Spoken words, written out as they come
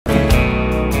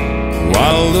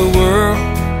While the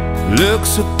world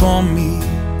looks upon me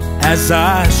as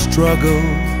I struggle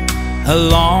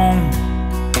along,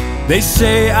 they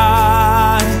say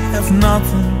I have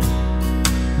nothing,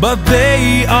 but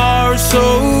they are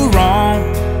so wrong.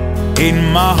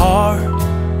 In my heart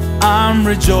I'm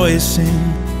rejoicing,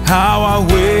 how I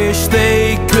wish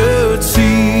they could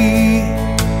see.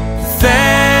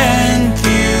 Thank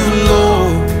you,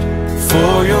 Lord,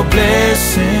 for your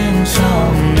blessings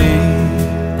on me.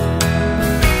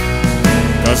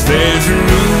 'Cause there's a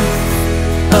roof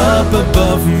up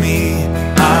above me,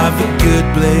 I've a good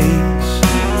place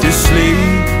to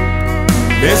sleep.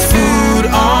 There's food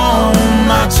on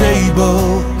my table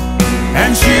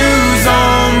and shoes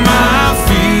on my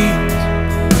feet.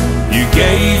 You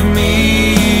gave me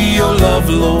your love,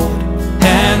 Lord,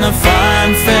 and a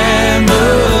fine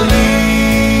family.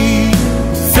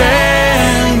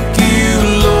 Thank you,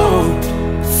 Lord,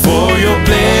 for your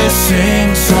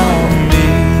blessings on me.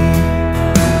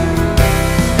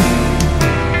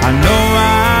 I know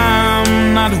I'm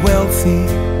not wealthy,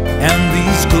 and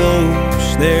these clothes,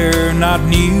 they're not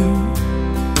new,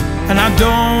 and I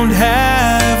don't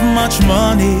have much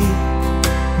money,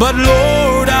 but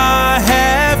Lord, I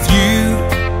have you,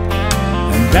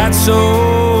 and that's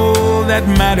all that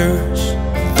matters,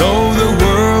 though the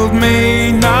world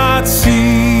may not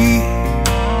see.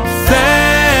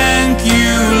 Thank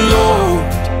you, Lord,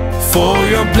 for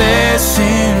your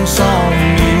blessings on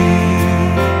me.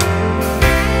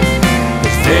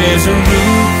 'Cause there's a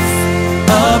roof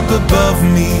up above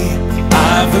me,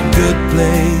 I've a good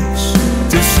place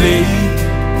to sleep.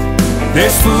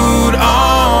 There's food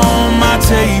on my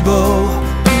table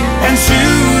and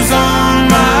shoes on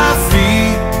my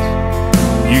feet.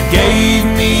 You gave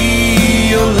me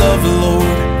your love,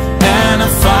 Lord, and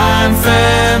a fine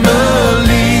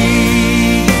family.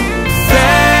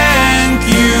 Thank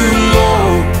you,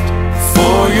 Lord,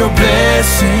 for your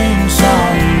blessings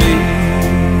on me.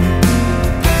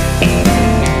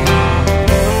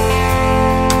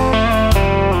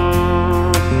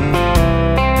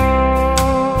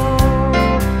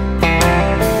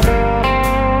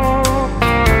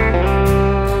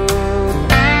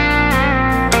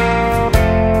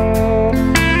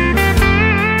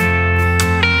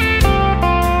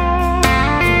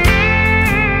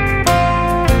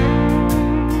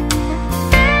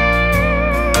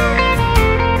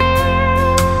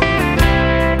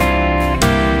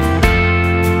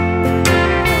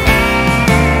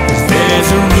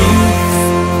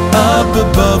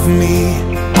 Above me,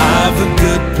 I've a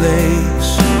good place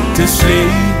to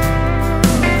sleep.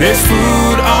 There's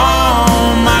food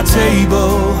on my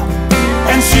table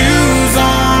and shoes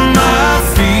on my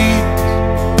feet.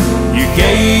 You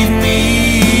gave me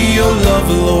your love,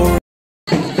 Lord.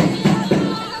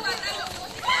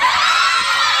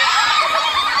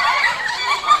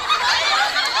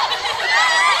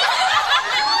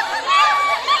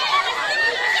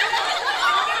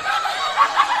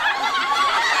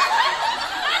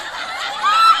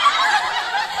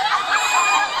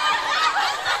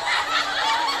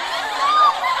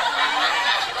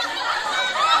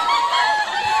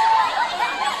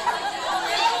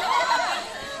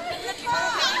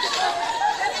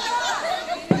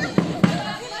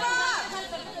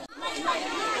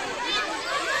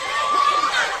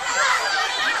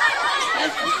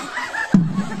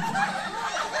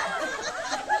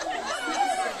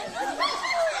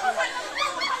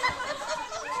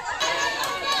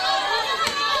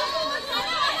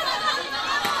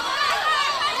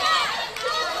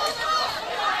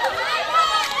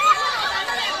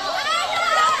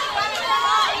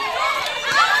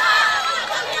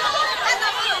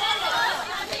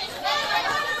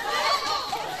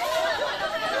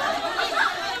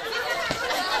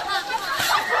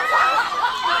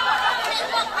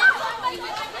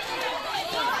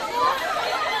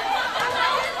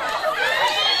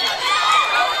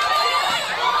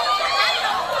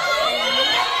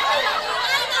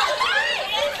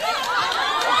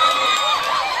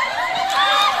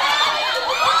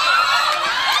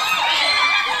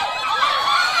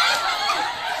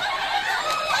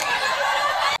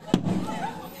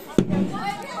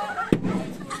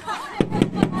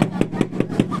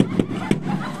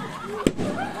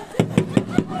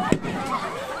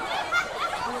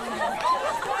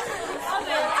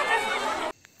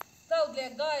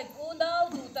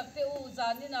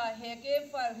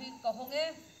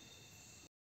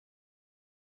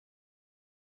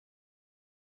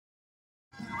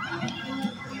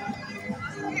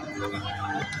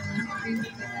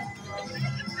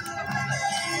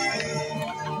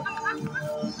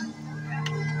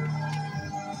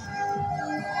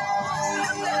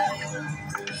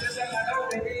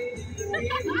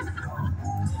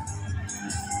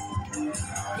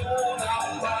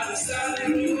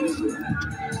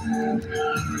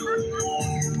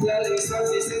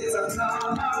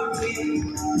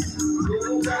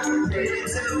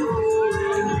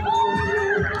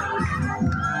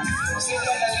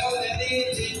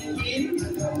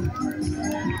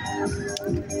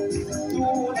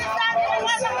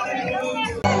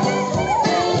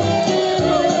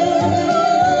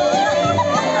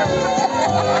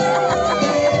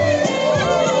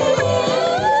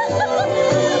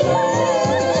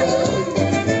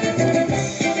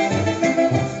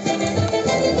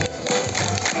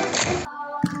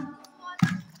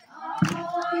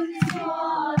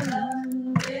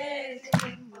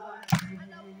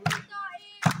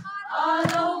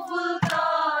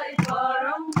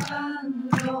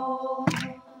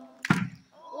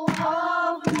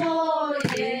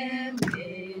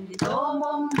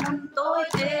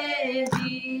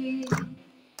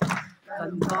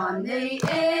 Cần còn đây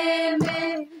em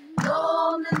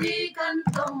ôm lên đi căn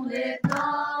tông lệ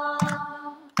ta.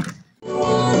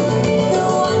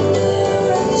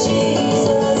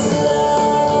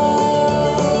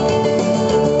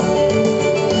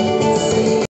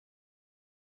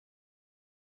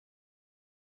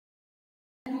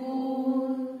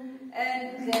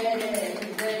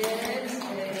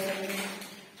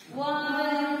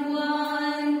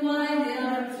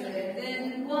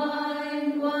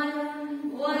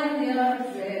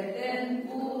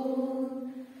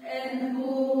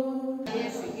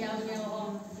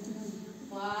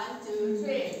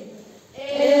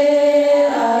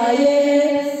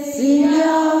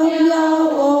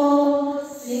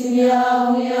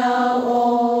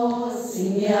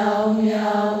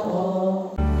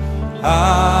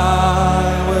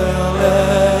 I will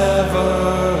ever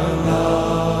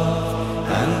love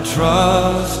and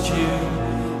trust you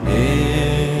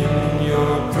in